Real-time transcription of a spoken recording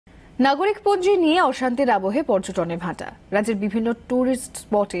নাগরিকপঞ্জি নিয়ে অশান্তির আবহে পর্যটনে ভাটা। রাজ্যের বিভিন্ন টুরিস্ট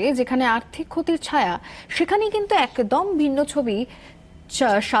স্পটে যেখানে আর্থিক ক্ষতির ছায়া, সেখানেই কিন্তু একদম ভিন্ন ছবি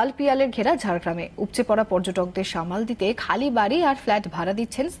শাল পিয়ালের ঘেরা ঝাড়গ্রামে। উপচে পড়া পর্যটকদের সামাল দিতে খালি বাড়ি আর ফ্ল্যাট ভাড়া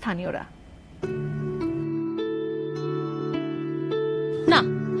দিচ্ছেন স্থানীয়রা। না,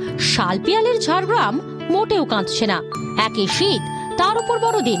 শাল পিয়ালের ঝাড়গ্রাম মোটেও কাঁদছে না। একই শীত, তার উপর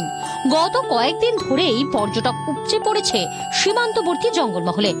বড়দিন। গত কয়েকদিন ধরেই পর্যটক উপচে পড়েছে সীমান্তবর্তী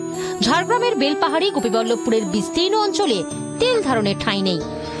জঙ্গলমহলে। ঝাড়গ্রামের বেলপাহাড়ি গোপীবল্লভপুরের বিস্তীর্ণ অঞ্চলে তেল ধারণের ঠাঁই নেই।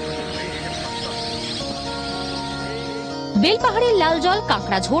 বেলপাহাড়ির লালজল,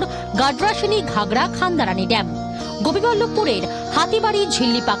 কাঁকড়াঝোড়, গাড্রাসিনী, ঘাগড়া, খান্দারানী ড্যাম, গোপীবল্লভপুরের হাতিবাড়ি,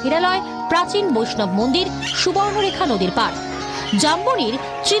 ঝিল্লি পাখিরালয়, প্রাচীন বৈষ্ণব মন্দির, সুবর্ণরেখা নদীর পার, জাম্বনির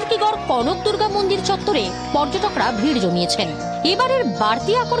চিল্কিগড় কনক দুর্গা মন্দির চত্বরে পর্যটকরা ভিড় জমিয়েছেন। এবারের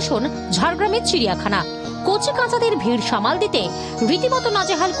বাড়তি আকর্ষণ ঝাড়গ্রামের চিড়িয়াখানা। কচি কাঁচাদের ভিড় সামাল দিতে রীতিমতো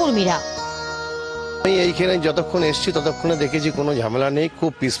নাজেহাল কর্মীরা। আমি এইখানে যতক্ষণ এসেছি ততক্ষণে দেখেছি কোনো ঝামেলা নেই,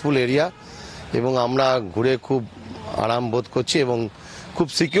 খুব পিসফুল এরিয়া এবং আমরা ঘুরে খুব আরাম বোধ করছি এবং খুব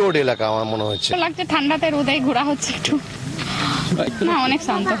সিকিউরড এলাকা আমার মনে হচ্ছে। লাগছে ঠান্ডাতে রোদে ঘোরা হচ্ছে একটু, না অনেক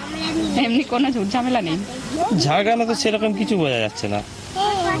শান্ত, এমনি কোনো ঝুট ঝামেলা নেই। ঝাড়গ্রামে তো সেরকম কিছু বোঝা যাচ্ছে না,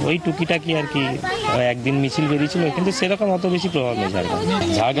 ওই টুকিটাকি আর কি। একদিন মিছিল বেরিয়েছিল কিন্তু সেরকম অত বেশি প্রভাব নেই ঝাড়গ্রামে।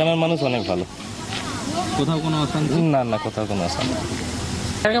 ঝাড়গ্রামের মানুষ অনেক ভালো, কোথাও কোনো অশান্তি না কোথাও কোনো অশান্তি।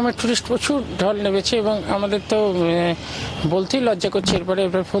 ঝাড়গ্রামের টুরিস্ট প্রচুর ঢল নেমেছে এবং আমাদের তো বলতেই লজ্জা করছে। এরপরে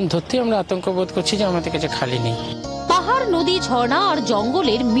ফোন ধরতেই আমরা আতঙ্ক বোধ করছি যে আমাদের কাছে খালি নেই। পাহাড়, নদী, ঝর্ণা আর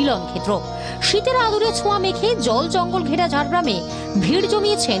জঙ্গলের মিলন ক্ষেত্র। শীতের আদুরে ছোঁয়া মেখে জল জঙ্গল ঘেরা ঝাড়গ্রামে ভিড়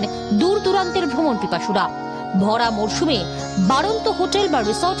জমিয়েছেন দূর দূরান্তের ভ্রমণ পিপাসুরা। ভরা মরশুমে বাড়ন্ত হোটেল বা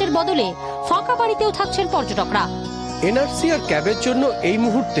রিসর্টের বদলে ফাঁকা বাড়িতেও থাকছেন পর্যটকরা। এনআরসি আর ক্যাবের জন্য এই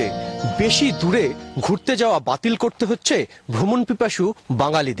মুহূর্তে বেশি দূরে ঘুরতে যাওয়া বাতিল করতে হচ্ছে ভ্রমণ পিপাসু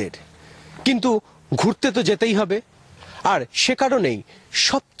বাঙালিদের। কিন্তু ঘুরতে তো যেতেই হবে, আর সে কারণেই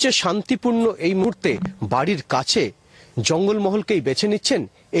সবচেয়ে শান্তিপূর্ণ এই মুহূর্তে বাড়ির কাছে জঙ্গলমহলকেই বেছে নিচ্ছেন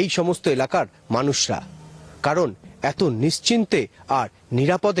এই সমস্ত এলাকার মানুষরা। কারণ এত নিশ্চিন্তে আর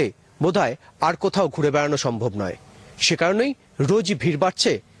নিরাপদে বোধহয় আর কোথাও ঘুরে বেড়ানো সম্ভব নয়। সে কারণেই রোজই ভিড়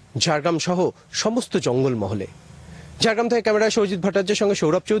বাড়ছে ঝাড়গ্রাম সহ সমস্ত জঙ্গলমহলে। ঝাড়গ্রাম থেকে ক্যামেরায় সৌজিত ভট্টাচার্যের সঙ্গে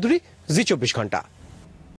সৌরভ চৌধুরী, জি 24 ঘন্টা।